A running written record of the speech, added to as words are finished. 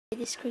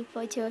This is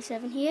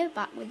Creepboy207 here,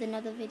 back with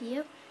another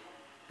video,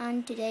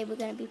 and today we're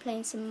going to be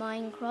playing some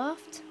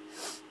Minecraft,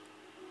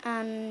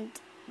 and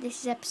this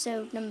is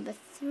episode number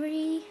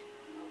 3,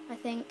 I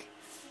think,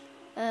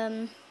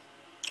 and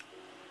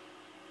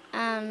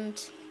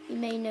you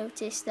may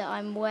notice that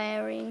I'm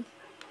wearing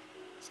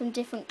some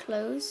different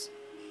clothes,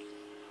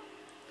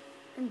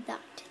 and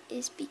that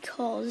is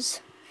because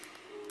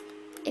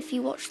if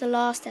you watched the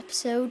last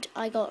episode,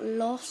 I got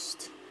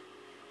lost.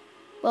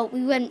 Well,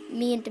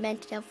 me and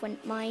Demented Elf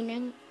went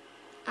mining,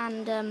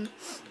 and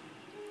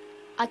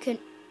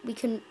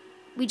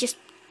we just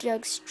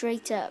dug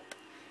straight up,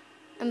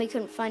 and we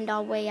couldn't find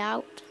our way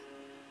out.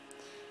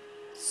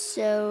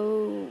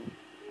 So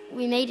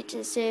we made it to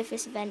the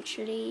surface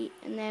eventually,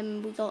 and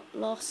then we got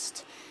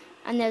lost,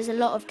 and there's a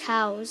lot of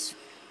cows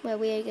where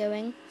we are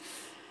going,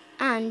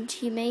 and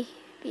you may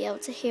be able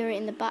to hear it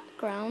in the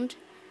background,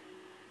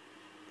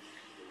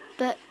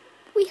 but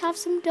we have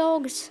some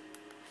dogs.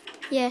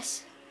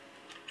 Yes.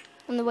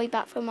 On the way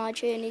back from our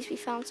journeys, we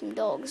found some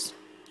dogs.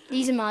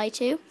 These are my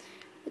two,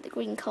 with the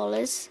green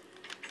collars.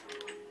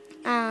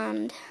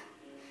 And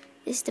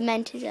this is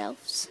Demented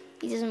Elf's.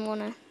 He doesn't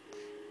want to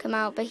come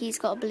out, but he's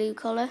got a blue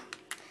collar.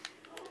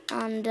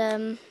 And,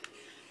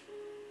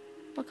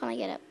 why can't I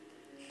get up?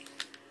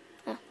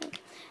 Oh, okay.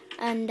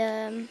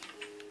 And,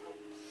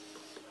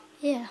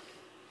 yeah.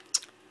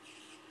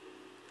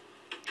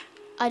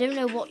 I don't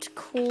know what to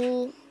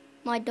call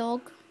my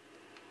dog,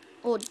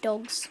 or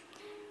dogs.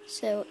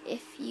 So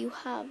if you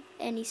have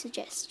any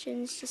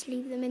suggestions, just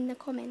leave them in the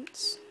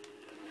comments.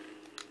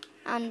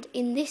 And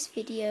in this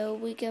video,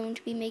 we're going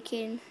to be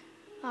making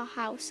our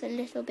house a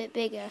little bit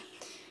bigger.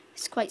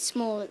 It's quite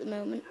small at the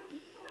moment.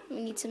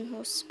 We need some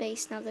more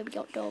space now that we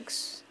got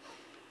dogs.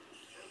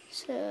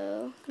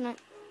 So,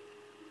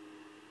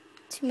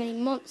 too many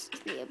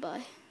monsters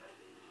nearby.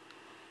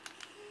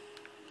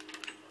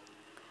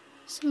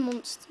 Some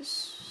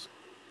monsters.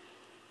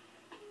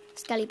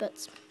 Skelly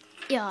butts.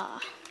 Yeah.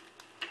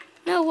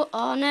 No,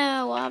 oh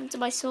no, what happened to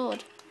my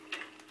sword?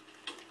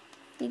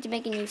 I need to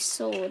make a new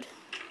sword.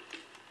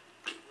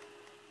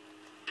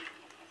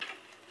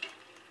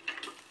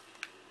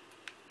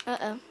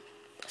 Uh-oh,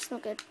 that's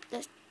not good.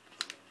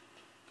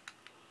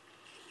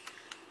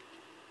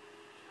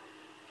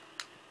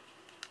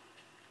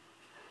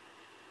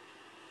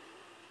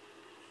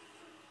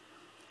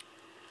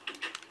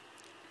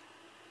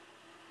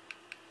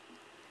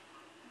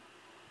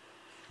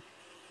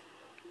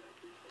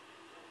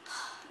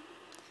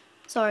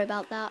 Sorry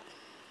about that.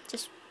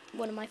 Just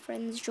one of my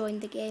friends joined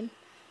the game.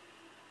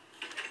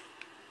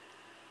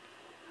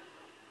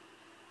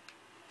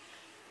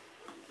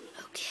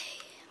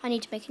 Okay, I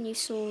need to make a new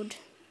sword.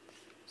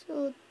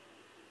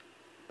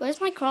 Where's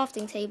my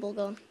crafting table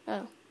gone?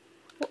 Oh.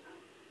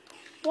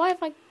 Why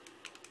have I don't know.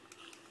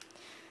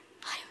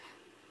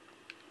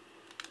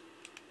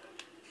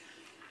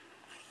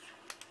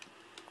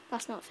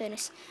 That's not a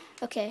furnace.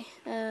 Okay,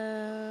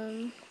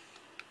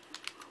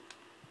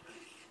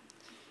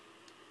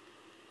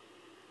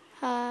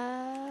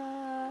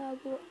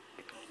 what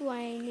do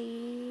I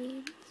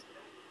need?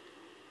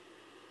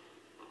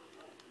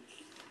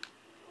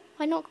 Have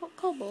I not got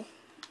cobble?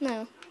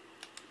 No.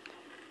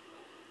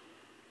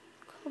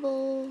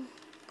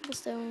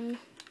 Cobblestone.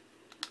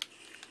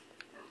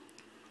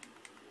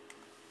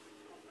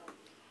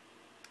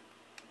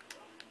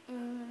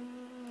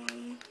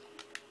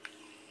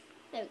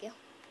 There we go.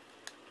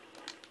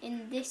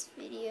 In this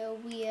video,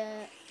 we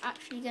are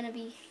actually going to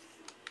be...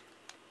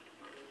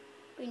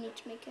 We need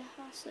to make a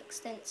house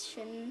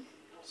extension,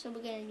 so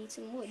we're going to need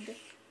some wood.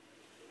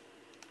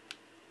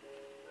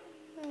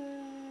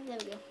 There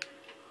we go.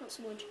 Lots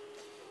of wood.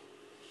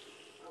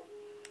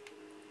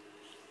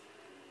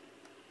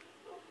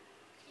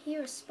 I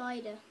hear a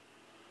spider.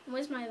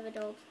 Where's my other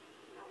dog?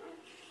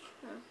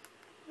 Oh,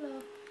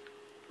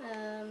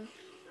 hello.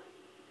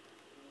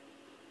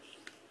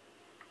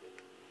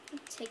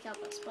 Take out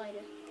that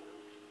spider.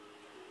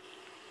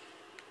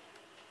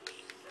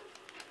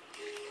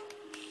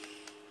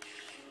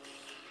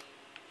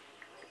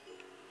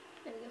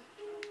 There we go.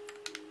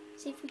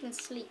 See if we can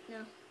sleep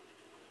now.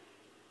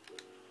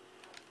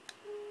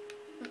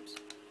 Oops.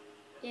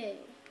 Yeah.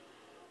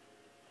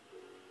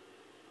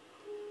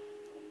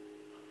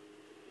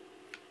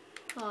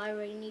 Oh, I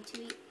really need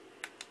to eat.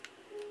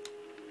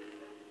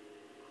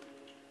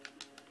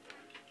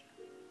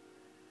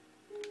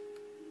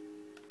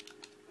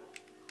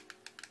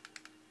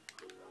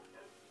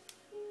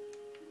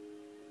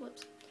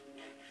 Whoops.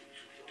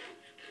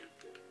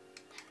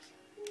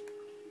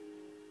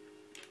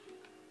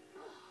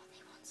 Oh,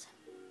 they want some.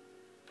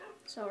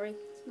 Sorry,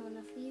 it's not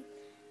enough for you.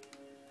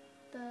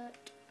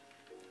 But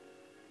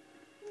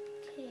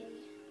okay.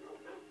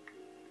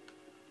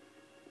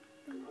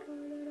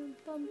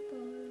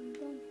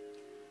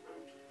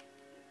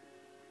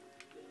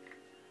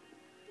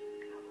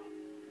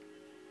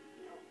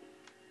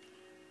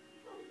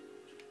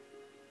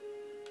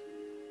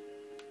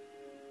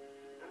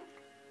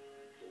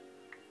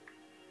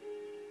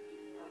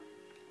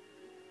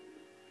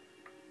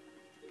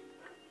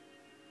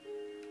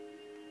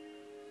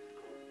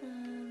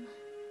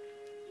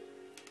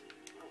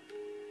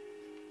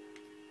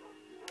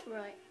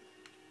 Right.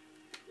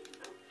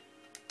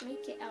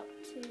 Make it out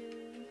to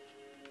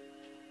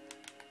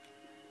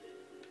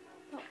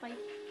about by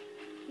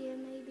here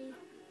maybe.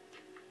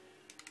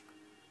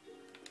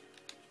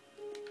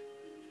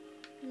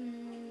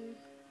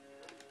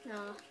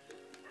 Nah.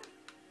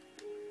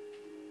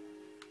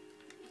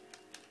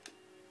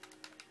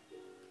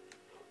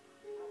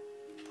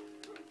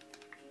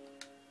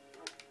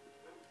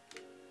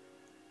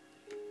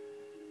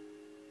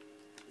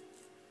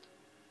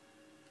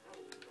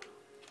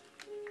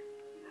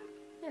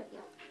 There we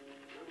go.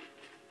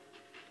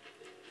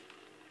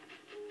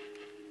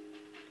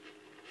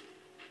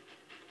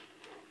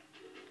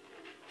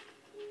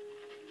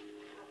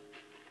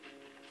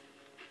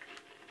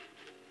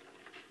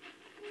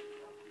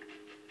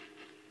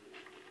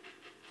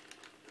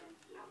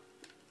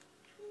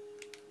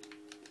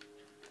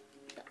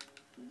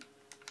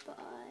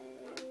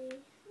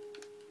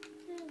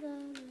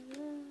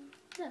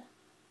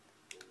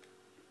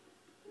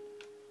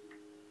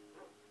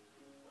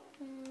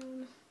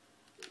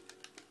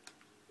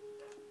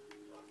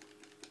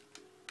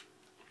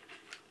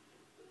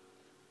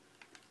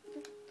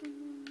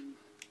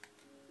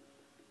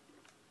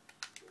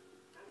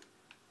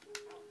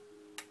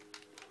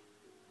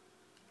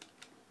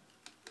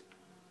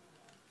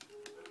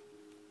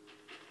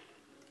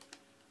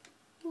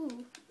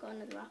 Ooh, got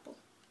another apple.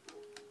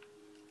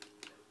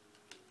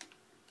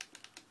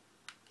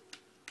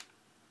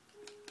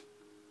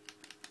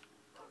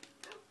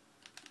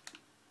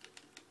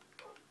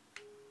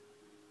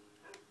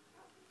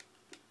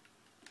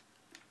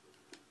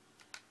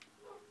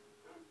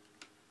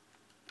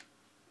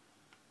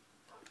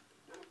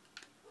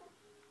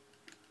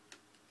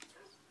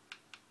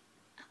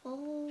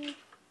 Apple.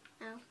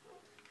 Ow.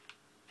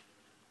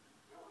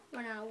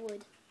 Run out of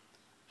wood.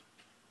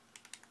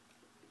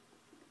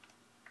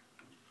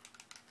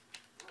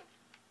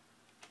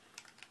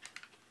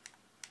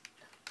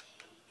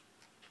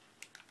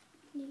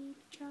 Need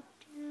to chop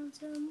down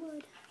some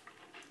wood.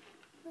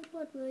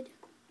 Wood.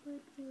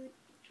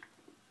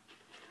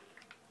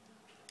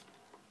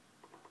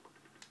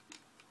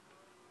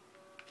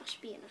 That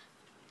should be enough.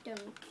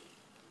 Done.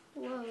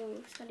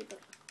 Whoa, scully bug.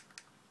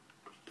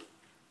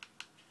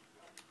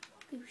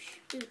 Boosh,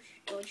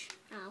 dodge.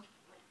 Ow.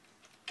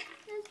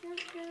 That's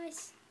not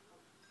nice.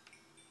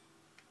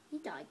 He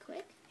died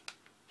quick.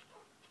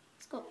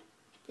 It's got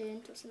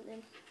burnt or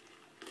something.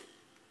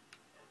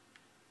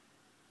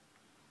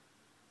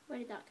 Where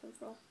did that come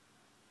from?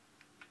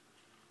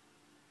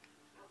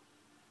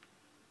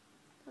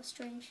 That's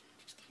strange.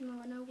 Just came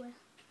out of nowhere.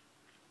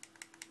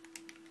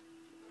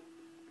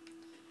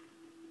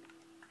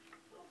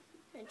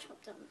 And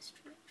chop down this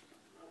tree.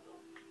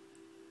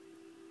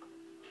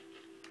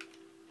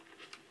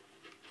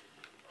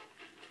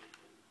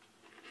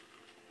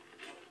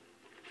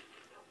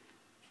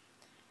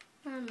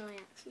 And my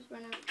axe has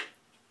run out.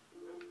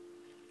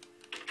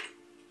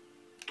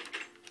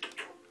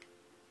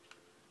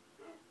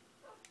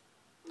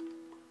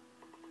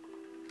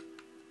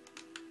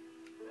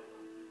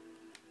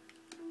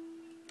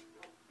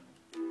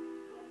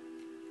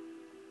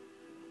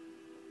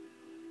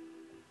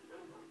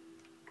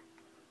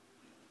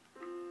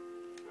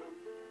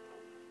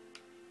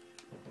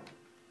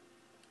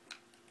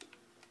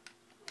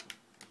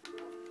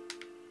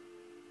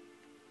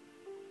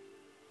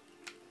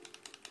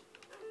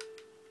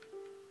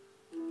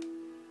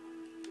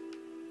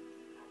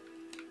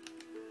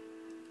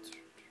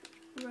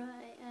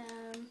 Right,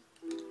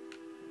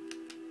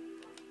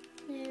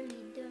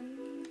 nearly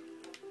done.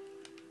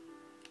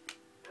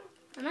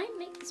 I might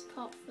make this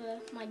pot for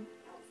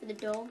the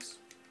dogs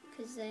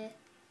because they're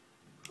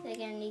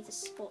gonna need a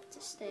spot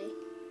to stay.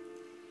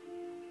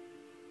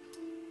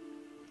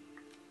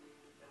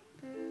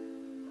 There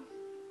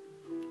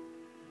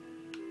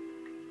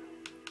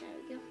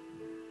we go.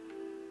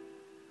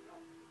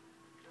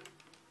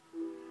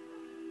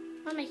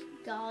 I'll make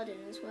a garden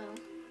as well.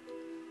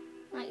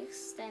 Might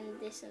extend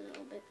this a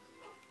little bit.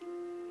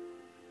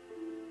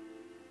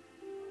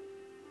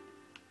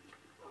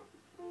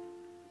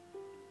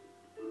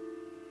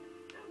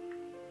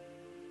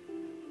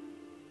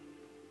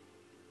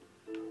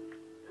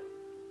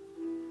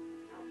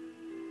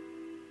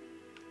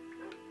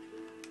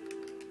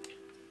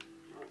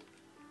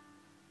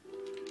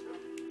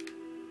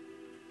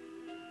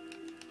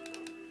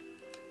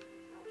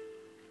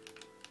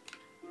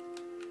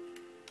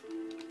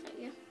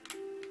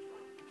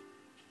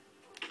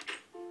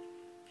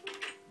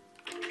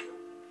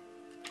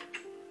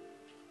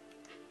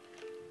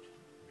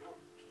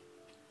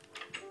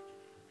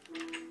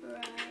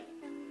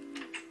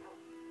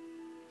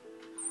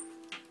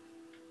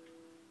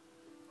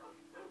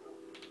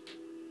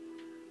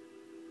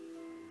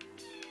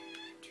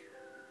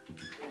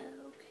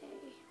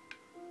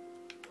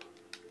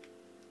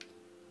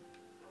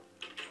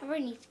 I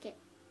really need to get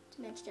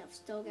Medstuff's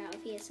dog out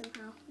of here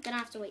somehow. I'm gonna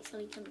have to wait till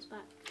he comes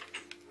back.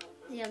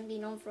 He hasn't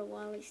been on for a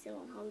while, he's still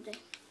on holiday.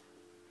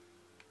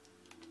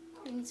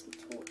 I need some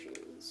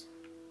torches.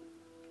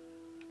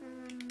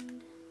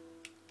 And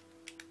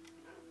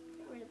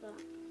get rid of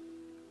that.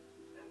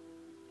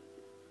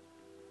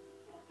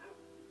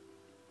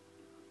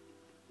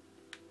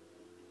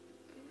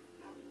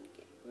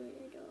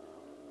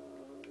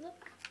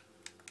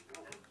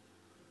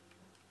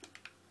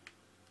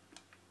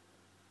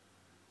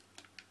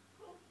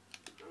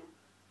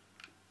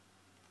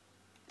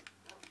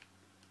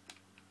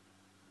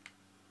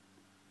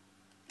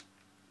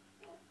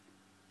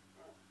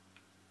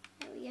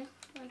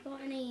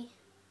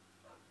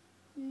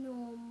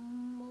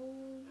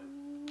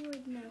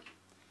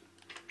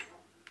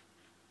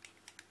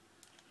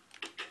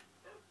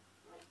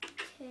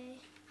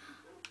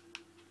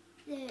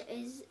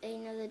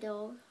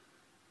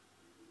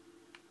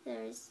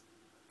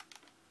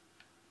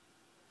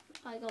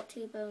 I got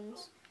 2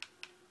 bones.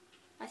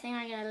 I think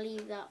I'm gonna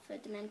leave that for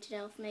Demented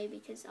Elf maybe,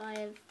 because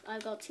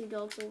I've got 2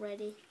 dogs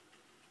already.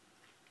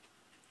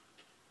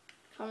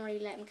 Can't really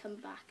let him come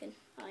back, and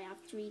I have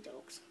 3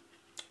 dogs.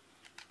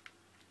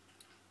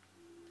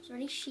 Is there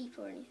any sheep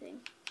or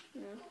anything?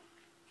 No.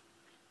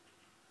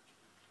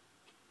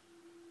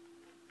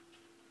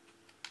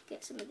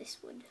 Get some of this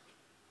wood.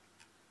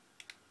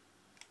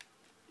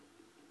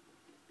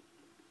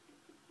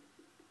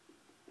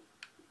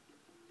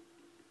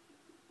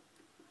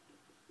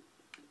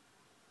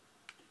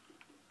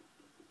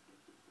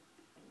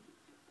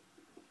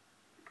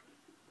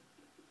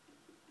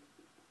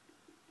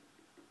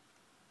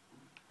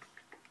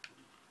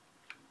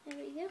 There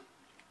we go.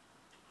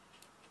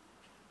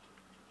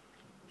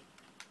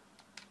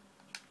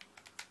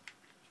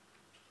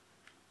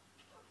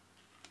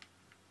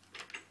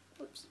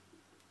 Oops.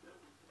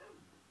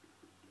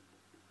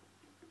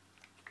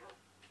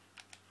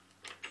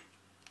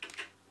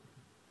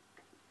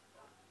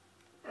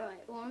 Right,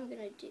 what I'm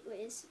gonna do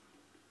is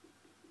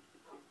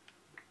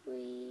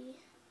we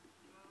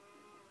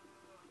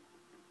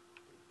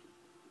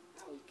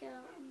take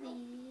out the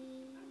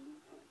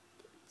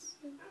bits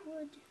of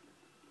wood.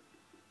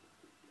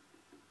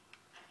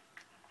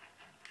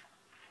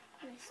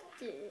 This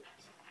dirt.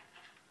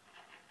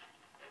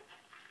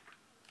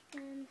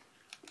 And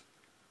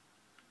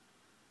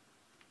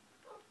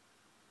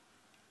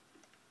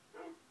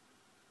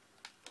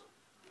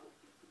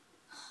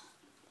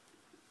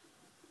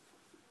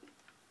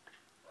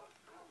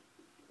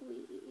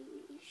we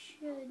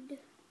should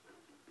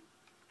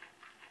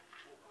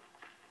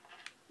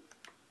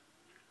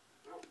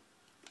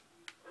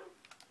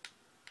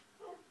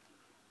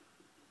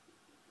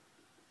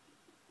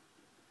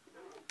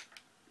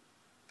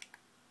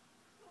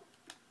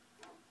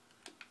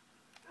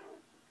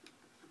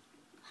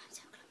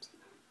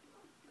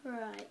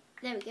right,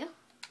 there we go.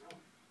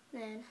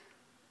 Then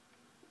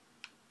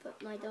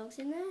put my dogs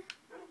in there.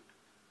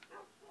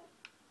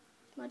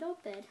 My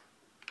dog bed.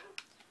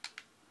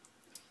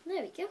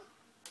 There we go.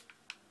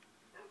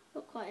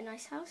 Got quite a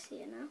nice house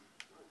here now.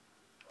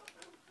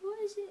 What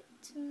is it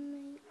to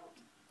make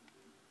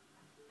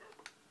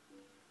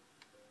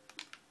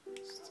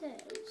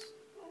stairs?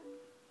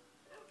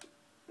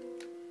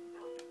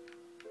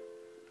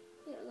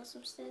 Yeah, I got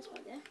some stairs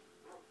right there.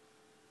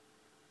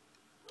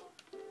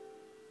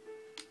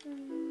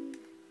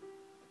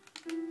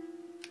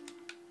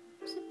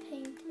 It's a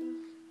painting.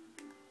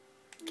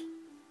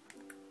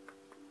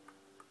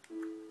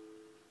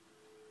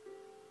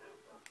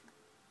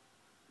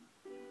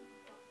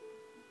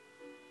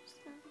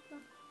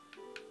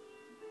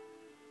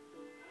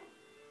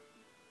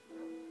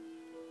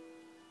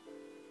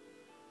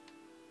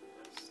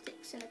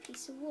 Sticks and a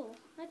piece of wool.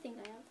 I think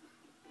I have.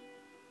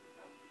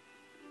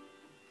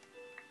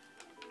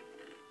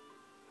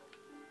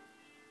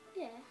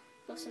 Yeah,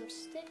 got some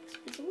sticks,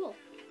 piece of wool.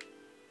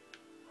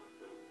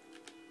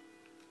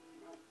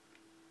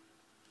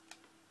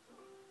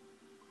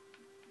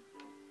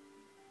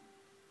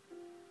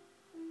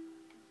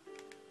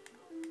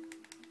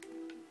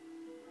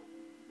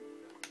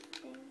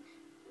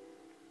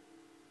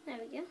 There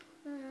we go.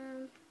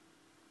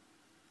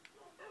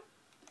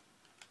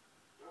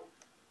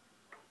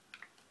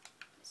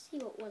 Let's see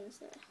what one's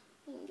there.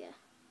 You can get.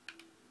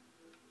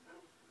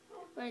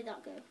 Where did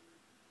that go?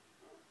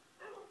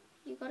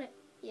 You got it?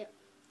 Yep.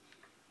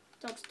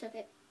 Dogs took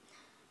it.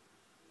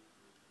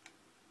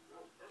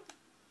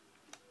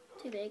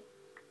 Too big.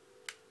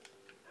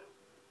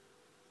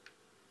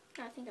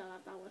 I think I'll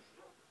have that one.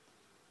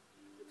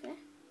 Okay.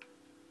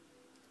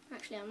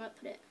 Actually, I might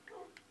put it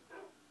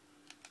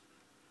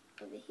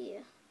over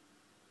here.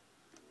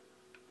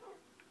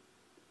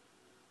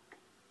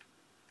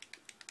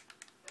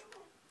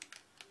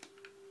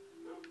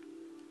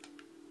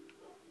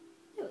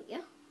 There we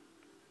go.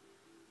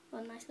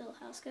 Got a nice little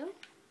house going.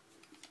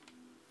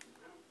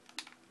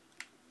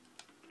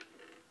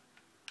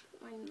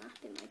 Put my map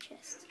in my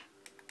chest.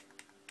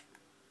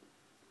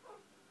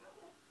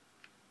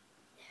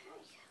 There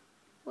we go.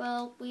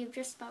 Well, we've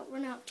just about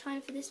run out of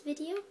time for this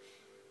video.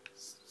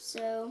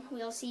 So,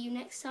 we'll see you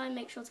next time.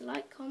 Make sure to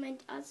like,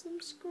 comment, and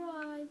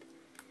subscribe.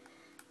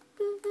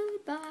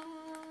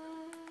 Goodbye.